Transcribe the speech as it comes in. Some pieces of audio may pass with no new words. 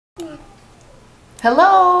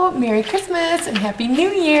Hello, Merry Christmas and Happy New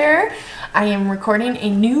Year. I am recording a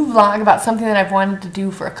new vlog about something that I've wanted to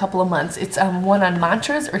do for a couple of months. It's one on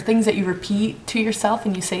mantras, or things that you repeat to yourself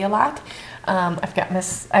and you say a lot. I've got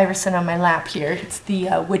Miss Iverson on my lap here. It's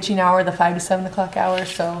the witching hour, the 5 to 7 o'clock hour,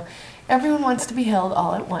 so everyone wants to be held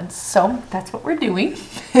all at once. So that's what we're doing.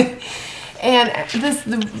 And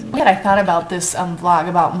what I thought about this vlog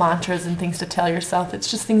about mantras and things to tell yourself. It's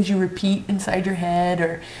just things you repeat inside your head,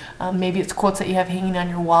 or maybe it's quotes that you have hanging on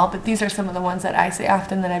your wall. But these are some of the ones that I say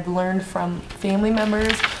often that I've learned from family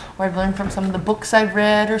members, or I've learned from some of the books I've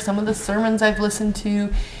read, or some of the sermons I've listened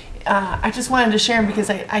to. I just wanted to share them because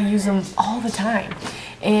I use them all the time.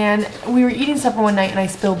 And we were eating supper one night and I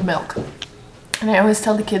spilled milk. And I always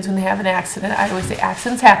tell the kids when they have an accident, I always say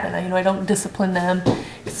accidents happen. I don't discipline them.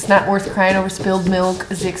 It's not worth crying over spilled milk,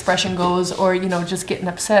 as the expression goes, or just getting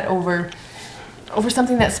upset over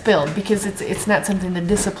something that spilled, because it's not something to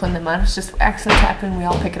discipline them on. It's just accidents happen. We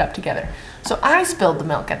all pick it up together. So I spilled the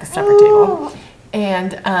milk at the supper table,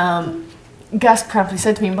 and Gus promptly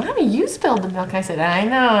said to me, "Mommy, you spilled the milk." And I said, "I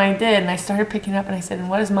know, I did." And I started picking it up, and I said, "And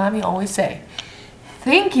what does Mommy always say?"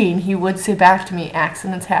 Thinking he would say back to me,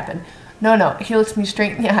 "Accidents happen." No, he looks me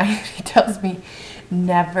straight in the eye and he tells me,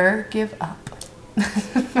 "Never give up."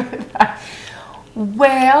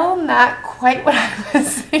 Well, not quite what I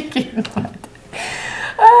was thinking, but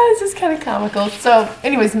it's just kind of comical. So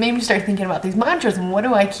anyways, made me start thinking about these mantras and what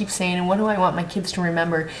do I keep saying and what do I want my kids to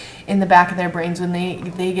remember in the back of their brains when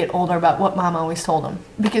they get older, about what Mom always told them.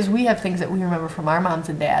 Because we have things that we remember from our moms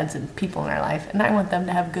and dads and people in our life, and I want them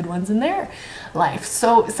to have good ones in their life.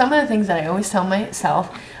 So some of the things that I always tell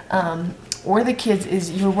myself or the kids is,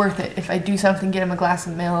 "You're worth it." If I do something, get them a glass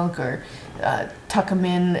of milk, or tuck them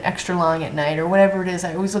in extra long at night, or whatever it is,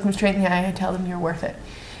 I always look them straight in the eye and tell them, "You're worth it."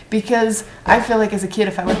 Because I feel like as a kid,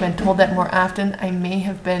 if I would have been told that more often, I may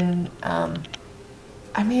have went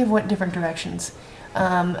different directions.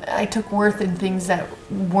 I took worth in things that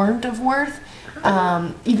weren't of worth.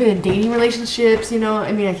 Even in dating relationships,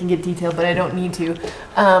 I can get detailed, but I don't need to.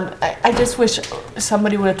 I just wish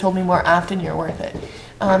somebody would have told me more often, "You're worth it."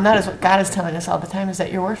 That is what God is telling us all the time, is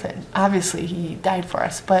that you're worth it. Obviously, He died for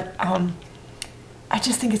us, but I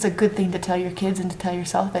just think it's a good thing to tell your kids and to tell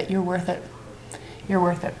yourself that you're worth it. You're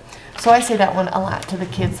worth it. So I say that one a lot to the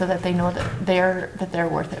kids so that they know that they're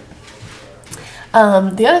worth it.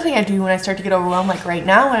 The other thing I do when I start to get overwhelmed, like right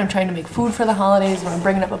now when I'm trying to make food for the holidays, when I'm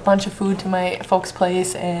bringing up a bunch of food to my folks'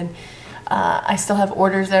 place, and I still have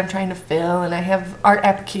orders that I'm trying to fill, and I have art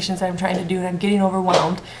applications that I'm trying to do, and I'm getting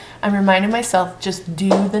overwhelmed, I'm reminding myself, just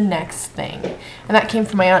do the next thing. And that came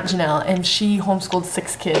from my Aunt Janelle, and she homeschooled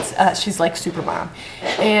 6 kids. She's like super mom.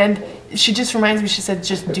 And she just reminds me, she said,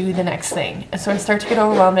 just do the next thing. And so I start to get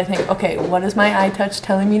overwhelmed. I think, okay, what is my iTouch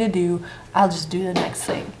telling me to do? I'll just do the next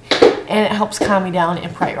thing. And it helps calm me down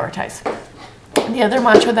and prioritize. The other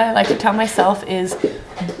mantra that I like to tell myself is,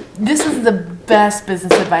 this is the best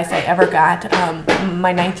business advice I ever got.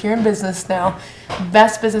 My 9th year in business now,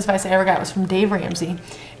 best business advice I ever got was from Dave Ramsey.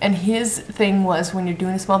 And his thing was, when you're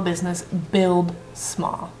doing a small business, build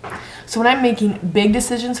small. So when I'm making big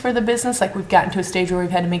decisions for the business, like we've gotten to a stage where we've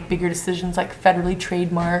had to make bigger decisions, like federally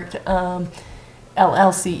trademarked,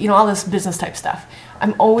 LLC, all this business type stuff,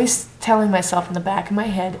 I'm always telling myself in the back of my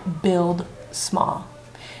head, build small.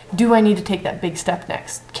 Do I need to take that big step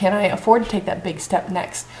next? Can I afford to take that big step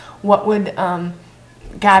next? What would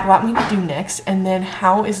God want me to do next? And then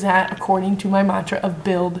how is that according to my mantra of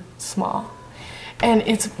build small? And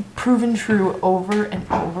it's proven true over and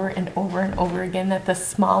over and over and over again that the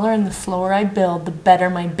smaller and the slower I build, the better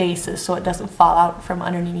my base is, so it doesn't fall out from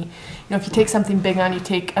underneath me. If you take something big on, you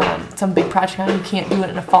take some big project on, you can't do it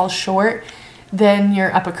and it falls short, then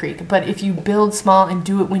you're up a creek. But if you build small and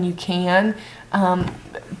do it when you can,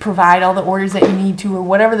 provide all the orders that you need to, or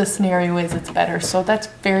whatever the scenario is, it's better. So that's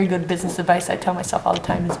very good business advice I tell myself all the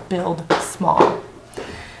time, is build small.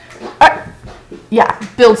 Yeah,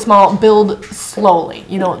 build small, build slowly.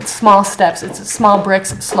 Small steps. It's small bricks,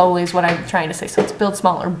 slowly is what I'm trying to say. So it's build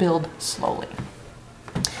small or build slowly.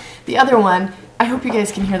 The other one, I hope you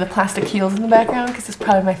guys can hear the plastic heels in the background, because it's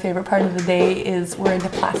probably my favorite part of the day, is we're into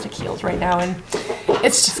plastic heels right now, and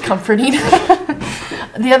it's just comforting.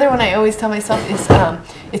 The other one I always tell myself is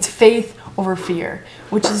it's faith over fear,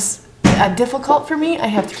 which is difficult for me. I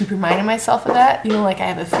have to keep reminding myself of that. Like I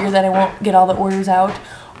have a fear that I won't get all the orders out,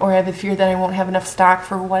 or I have a fear that I won't have enough stock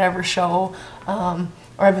for whatever show,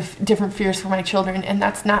 or I have different fears for my children, and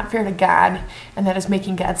that's not fair to God, and that is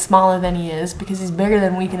making God smaller than He is, because He's bigger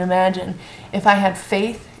than we can imagine. If I had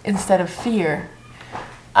faith instead of fear,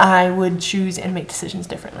 I would choose and make decisions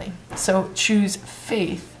differently. So choose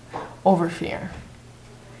faith over fear.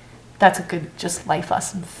 that's a good just life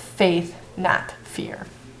lesson. Faith, not fear.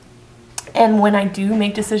 And when I do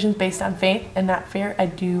make decisions based on faith and not fear, I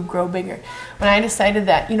do grow bigger. When I decided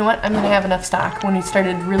that, you know what, I'm going to have enough stock, when we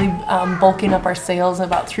started really bulking up our sales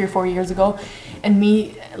about 3 or 4 years ago, and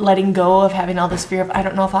me letting go of having all this fear of I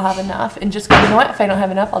don't know if I'll have enough, and just go, you know what, if I don't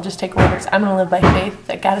have enough, I'll just take orders. I'm going to live by faith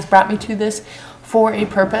that God has brought me to this for a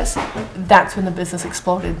purpose. That's when the business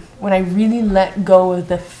exploded. When I really let go of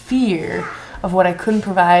the fear of what I couldn't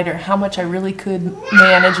provide or how much I really could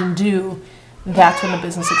manage and do, that's when the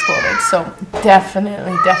business exploded. So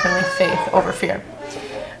definitely faith over fear.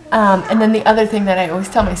 And then the other thing that I always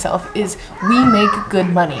tell myself is we make good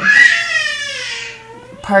money.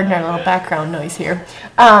 Pardon our little background noise here.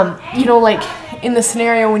 You know, like in the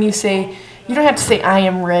scenario when you say, you don't have to say I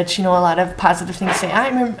am rich, you know, a lot of positive things say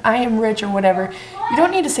I am rich or whatever. You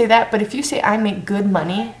don't need to say that, but if you say I make good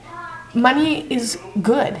money, money is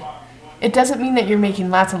good. It doesn't mean that you're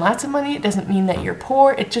making lots and lots of money. It doesn't mean that you're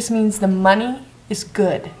poor. It just means the money is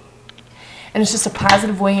good. And it's just a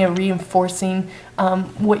positive way of reinforcing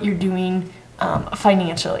what you're doing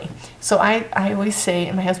financially. So I always say,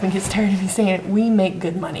 and my husband gets tired of me saying it, we make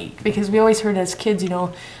good money. Because we always heard as kids, you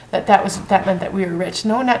know, that meant that we were rich.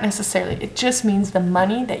 No, not necessarily. It just means the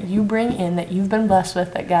money that you bring in, that you've been blessed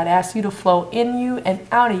with, that God asks you to flow in you and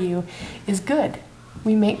out of you is good.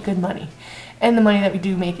 We make good money. And the money that we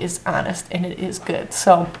do make is honest and it is good.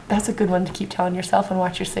 So that's a good one to keep telling yourself and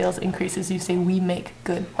watch your sales increase as you say, we make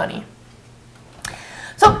good money.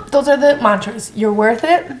 So those are the mantras. You're worth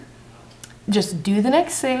it. Just do the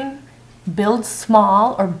next thing. Build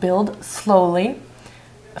small or build slowly.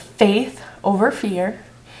 Faith over fear.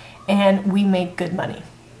 And we make good money.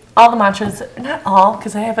 All the mantras, not all,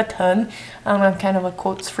 because I have a ton. I'm kind of a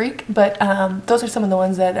quotes freak, but those are some of the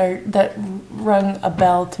ones that rung a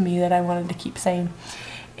bell to me that I wanted to keep saying.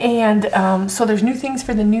 And so there's new things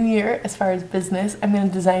for the new year as far as business. I'm going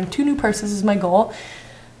to design 2 new purses is my goal.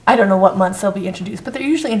 I don't know what months they'll be introduced, but they're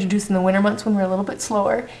usually introduced in the winter months when we're a little bit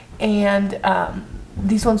slower. And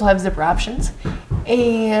these ones will have zipper options.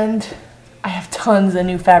 And I have tons of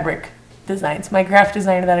new fabric designs. My graphic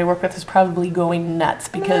designer that I work with is probably going nuts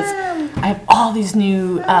because I have all these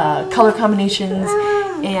new color combinations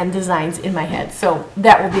and designs in my head. So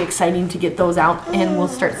that will be exciting to get those out, and we'll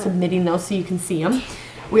start submitting those so you can see them.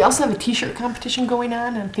 We also have a t-shirt competition going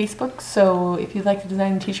on Facebook, so if you'd like to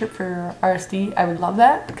design a t-shirt for RSD, I would love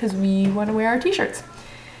that because we want to wear our t-shirts.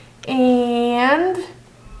 And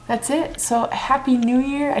that's it. So happy new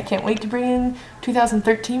year. I can't wait to bring in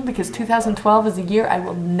 2013 because 2012 is a year I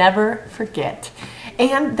will never forget.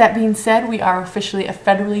 And that being said, we are officially a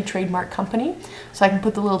federally trademarked company. So I can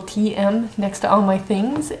put the little TM next to all my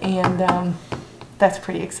things, and that's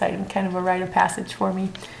pretty exciting. Kind of a rite of passage for me.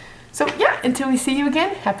 So yeah, until we see you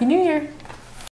again, Happy New Year.